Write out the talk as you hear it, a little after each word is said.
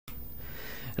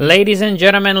Ladies and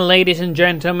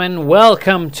gentlemen,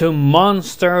 welcome to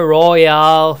Monster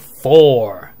Royale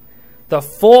 4, the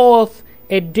fourth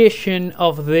edition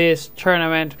of this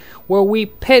tournament where we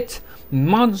pit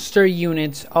monster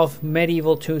units of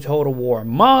Medieval 2 Total War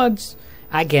mods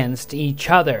against each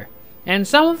other. And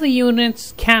some of the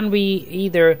units can be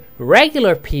either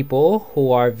regular people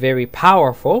who are very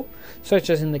powerful, such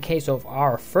as in the case of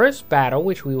our first battle,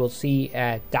 which we will see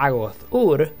at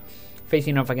Dagoth-Ur,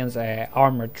 facing off against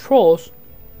armored trolls,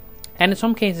 and in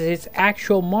some cases it's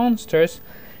actual monsters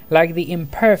like the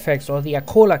Imperfects or the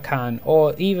Akolakan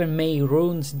or even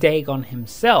Mehrunes Dagon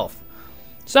himself.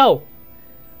 So,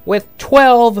 with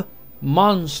 12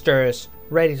 monsters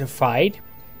ready to fight,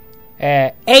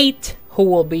 8 who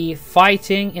will be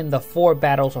fighting in the 4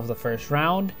 battles of the first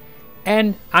round,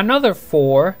 and another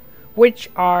 4 which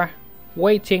are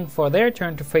waiting for their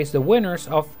turn to face the winners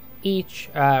of each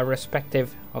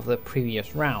respective of the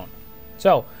previous round.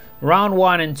 So round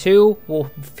 1 and 2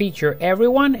 will feature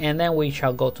everyone, and then we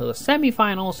shall go to the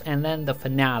semifinals and then the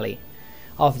finale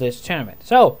of this tournament.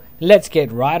 So let's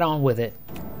get right on with it.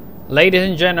 Ladies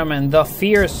and gentlemen, the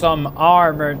fearsome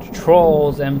armored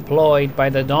trolls employed by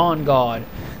the Dawn God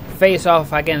face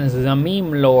off against the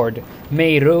Meme Lord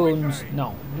Mehrunes.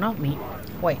 No, not me.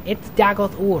 Wait, it's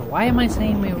Dagoth-Ur. Why am I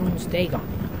saying Mehrunes Dagon?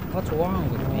 What's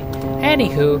wrong with me?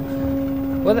 Anywho,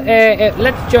 well,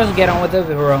 let's just get on with it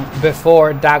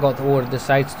before Dagoth-Ur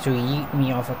decides to yeet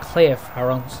me off a cliff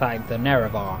alongside the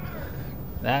Nerevar.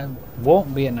 That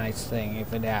won't be a nice thing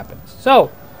if it happens.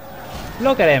 So,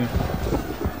 look at him.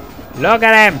 Look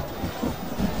at him.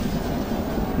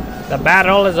 The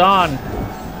battle is on.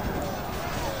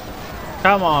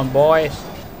 Come on, boys.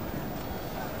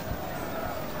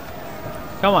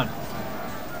 Come on.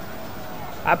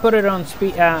 I put it on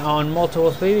speed, on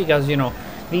multiple speed because, you know,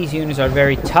 these units are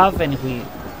very tough, and if we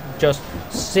just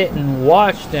sit and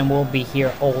watch them, we'll be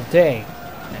here all day.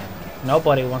 And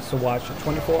nobody wants to watch a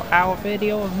 24-hour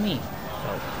video of me.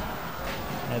 So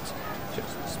let's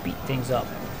just speed things up.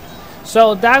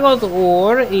 So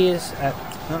Dagoth-Ur is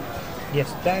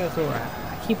yes, Dagoth-Ur.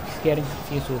 I keep getting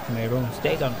confused with Mehrunes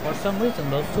Dagon for some reason.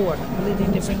 Those two are completely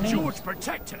different names. George,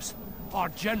 protect us. Our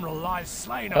general lies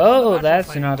slain. Oh,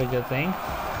 that's not a good thing.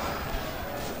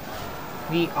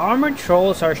 The armored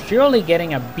trolls are surely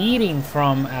getting a beating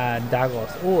from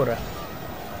Dagoth-Ur.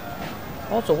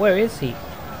 Also, where is he?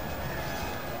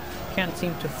 Can't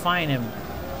seem to find him.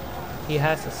 He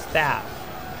has a staff.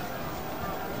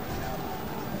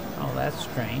 Oh, that's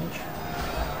strange.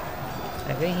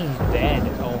 I think he's dead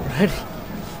already.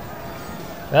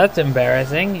 That's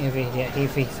embarrassing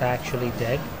if he's actually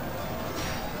dead.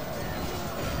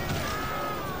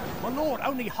 My lord,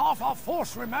 only half our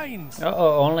force remains.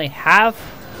 Uh-oh, only half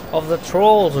of the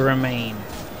trolls remain.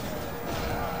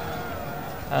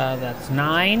 That's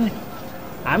 9.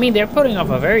 I mean, they're putting up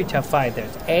a very tough fight.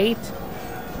 There's 8.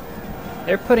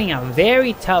 They're putting a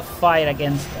very tough fight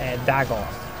against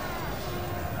Dagoth.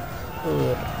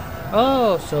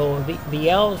 Oh, so the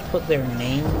elves put their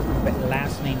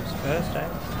last names first. I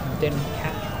didn't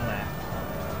catch on that.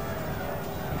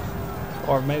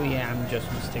 Or maybe I'm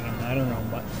just mistaken. I don't know.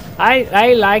 But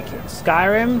I like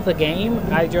Skyrim, the game.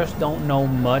 I just don't know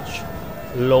much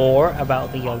lore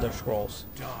about the Elder Scrolls.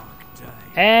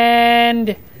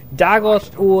 And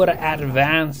Dagoth-Ur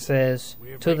advances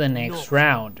to the next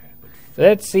round.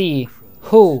 Let's see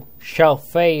who shall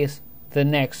face the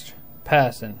next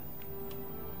person.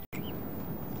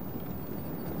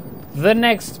 The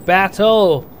next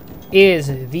battle is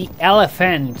the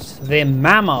elephants, the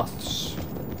mammoths,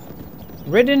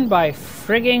 ridden by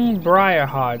frigging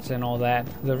Briarhearts and all that,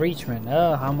 the Reachmen.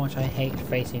 Oh, how much I hate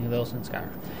facing those in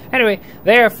Skyrim. Anyway,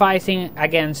 they are fighting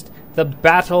against the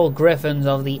battle griffins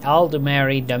of the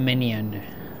Aldmeri Dominion.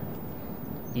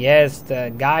 Yes,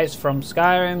 the guys from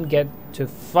Skyrim get to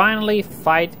finally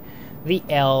fight the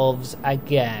elves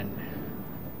again.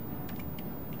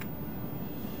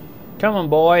 Come on,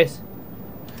 boys.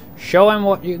 Show them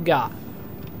what you got.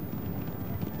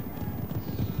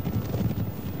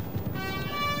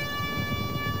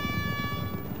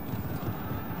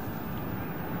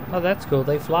 Oh, that's cool.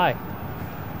 They fly.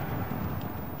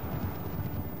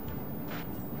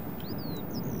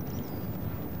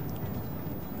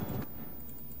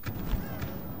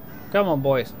 Come on,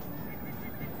 boys.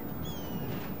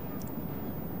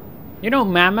 You know,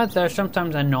 mammoths are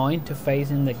sometimes annoying to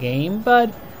face in the game,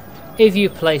 but if you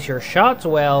place your shots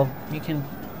well, you can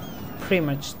pretty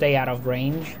much stay out of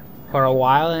range for a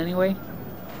while anyway.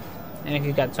 And if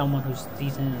you got someone who's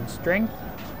decent in strength,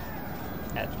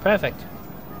 that's perfect.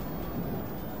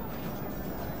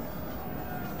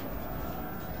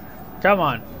 Come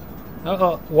on.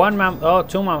 Uh-oh, one mammoth, oh,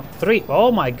 two mammoth, three.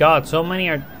 Oh my god, so many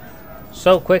are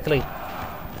so quickly.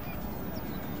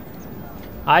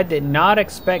 I did not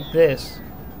expect this.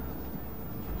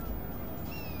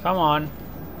 Come on.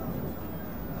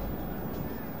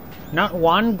 Not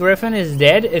one griffin is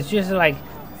dead, it's just like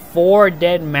 4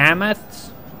 dead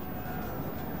mammoths.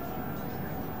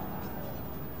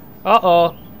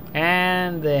 Uh-oh,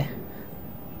 and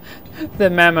the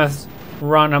mammoths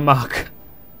run amok.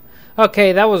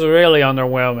 Okay, that was really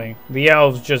underwhelming. The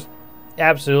elves just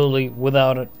absolutely,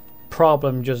 without a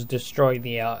problem, just destroyed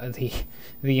the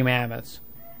mammoths.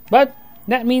 But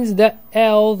that means the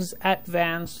elves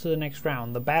advance to the next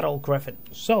round, the battle griffin.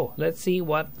 So let's see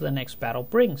what the next battle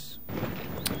brings.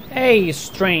 A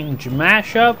strange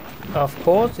mashup, of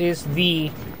course, is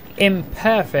the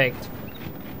imperfect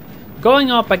going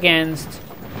up against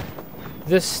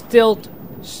the stilt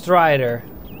strider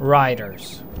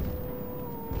riders.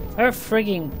 They're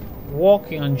freaking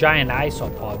walking on giant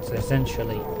isopods,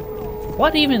 essentially.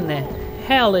 What even the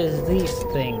hell is these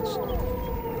things?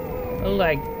 They're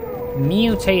like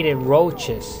mutated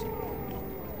roaches.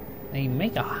 They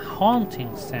make a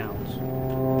haunting sound.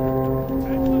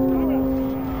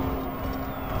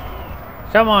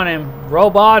 Come on in,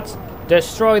 robots!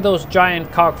 Destroy those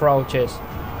giant cockroaches.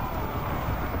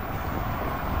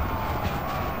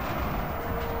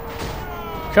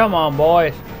 Come on,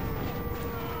 boys.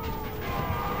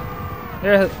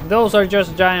 Those are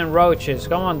just giant roaches.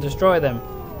 Come on, destroy them.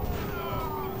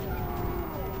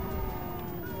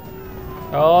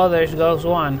 Oh, there goes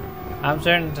one. I'm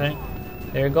certain.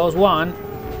 There goes one.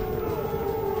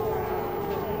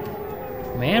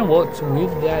 Man, what's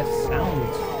with that sound?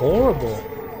 It's horrible.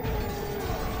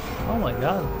 Oh my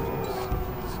god.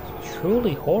 It's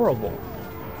truly horrible.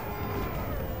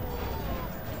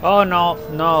 Oh no,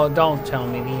 no, don't tell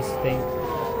me these things.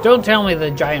 Don't tell me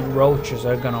the giant roaches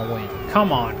are gonna win.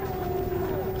 Come on.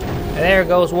 There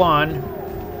goes one.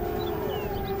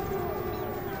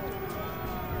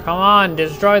 Come on,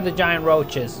 destroy the giant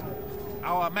roaches.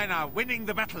 Our men are winning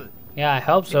the battle. Yeah, I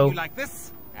hope so. You like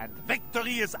this, and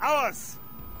victory is ours.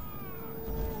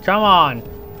 Come on,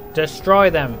 destroy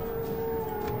them.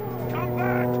 Come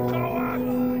back,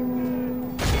 cowards!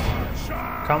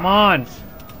 Come on.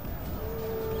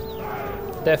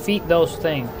 Defeat those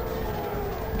things.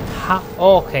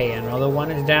 Okay, another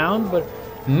one is down, but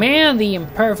man, the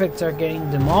imperfects are getting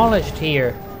demolished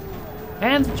here.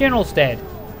 And the general's dead.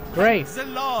 Great. The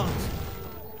Lord!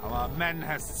 Our men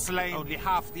has slain. Only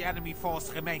half the enemy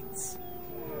force remains.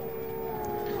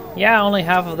 Yeah, only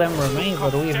half of them remain,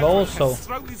 but we've also...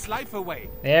 Thrown his life away.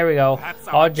 There we go.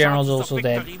 Our general's also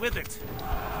dead. With it.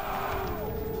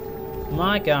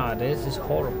 My god, this is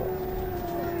horrible.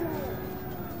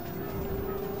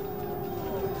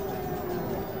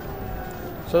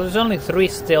 So there's only 3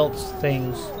 stilts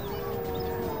things.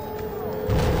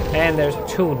 And there's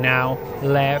 2 now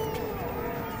left.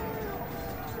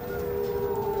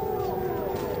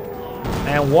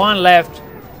 And 1 left.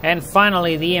 And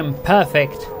finally the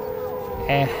imperfect.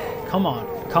 Come on.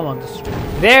 Come on.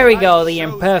 There we go. The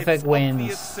imperfect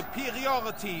wins.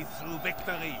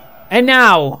 And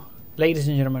now, ladies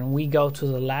and gentlemen, we go to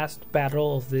the last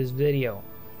battle of this video.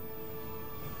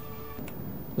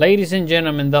 Ladies and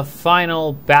gentlemen, the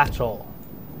final battle.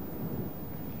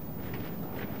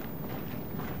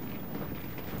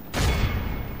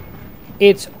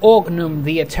 It's Ognum,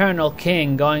 the Eternal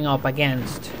King, going up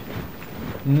against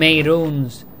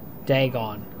Mehrunes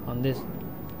Dagon on this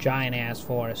giant ass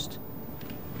forest.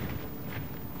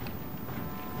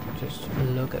 Just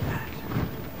look at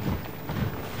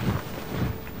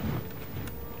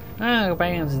that. Up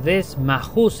against this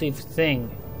massive thing.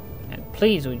 And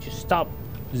please, would you stop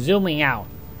zooming out?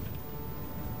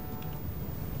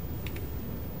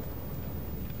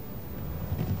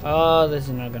 Oh, this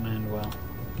is not gonna end well.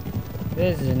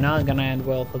 This is not gonna end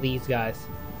well for these guys.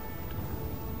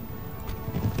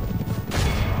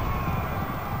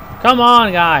 Come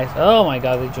on, guys! Oh my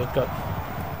god, they just got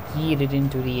yeeted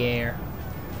into the air.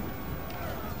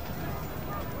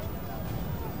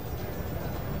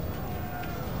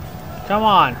 Come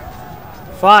on!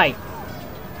 Fight!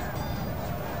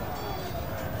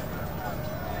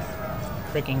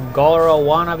 Freaking Goro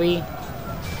wannabe.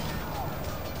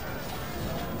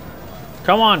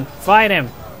 Come on, fight him.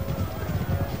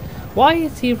 Why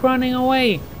is he running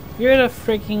away? You're the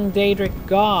freaking Daedric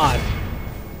god.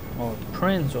 Or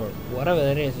prince, or whatever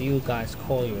it is you guys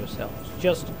call yourselves.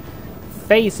 Just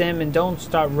face him and don't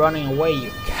start running away, you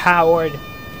coward.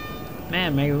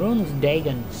 Man, Mehrunes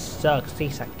Dagon sucks.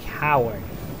 He's a coward.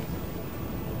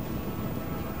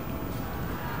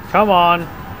 Come on.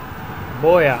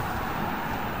 Boya.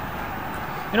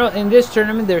 You know, in this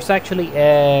tournament, there's actually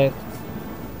the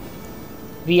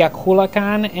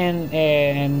Akulakan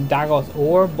and Dagoth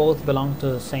Ur both belong to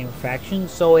the same faction.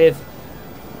 So if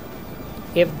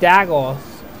Dagoth,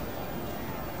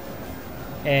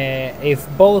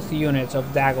 if both units of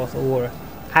Dagoth Ur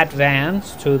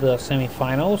advance to the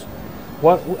semifinals,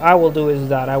 what I will do is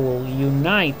that I will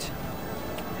unite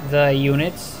the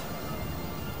units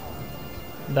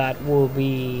that would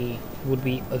be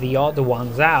the other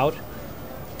ones out,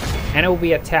 and it will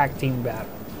be a tag team battle.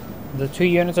 The 2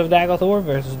 units of Dagoth Ur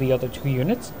versus the other 2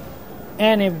 units,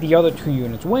 and if the other 2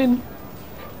 units win,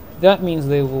 that means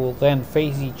they will then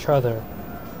face each other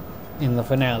in the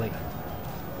finale.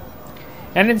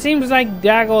 And it seems like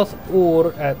Dagoth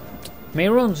Ur,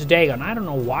 Mehrunes Dagon, I don't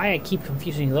know why I keep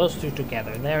confusing those 2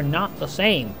 together. They're not the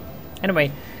same.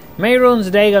 Anyway,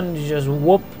 Mehrunes Dagon just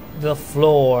whoop the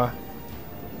floor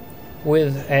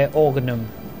with Organum.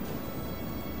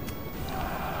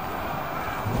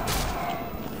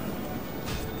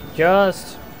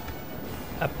 Just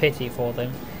a pity for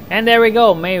them. And there we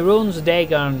go, Mehrunes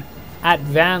Dagon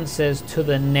advances to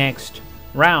the next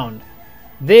round.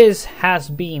 This has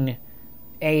been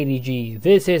ADG.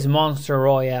 This is Monster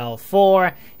Royale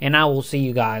 4, and I will see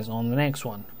you guys on the next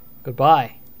one.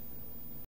 Goodbye.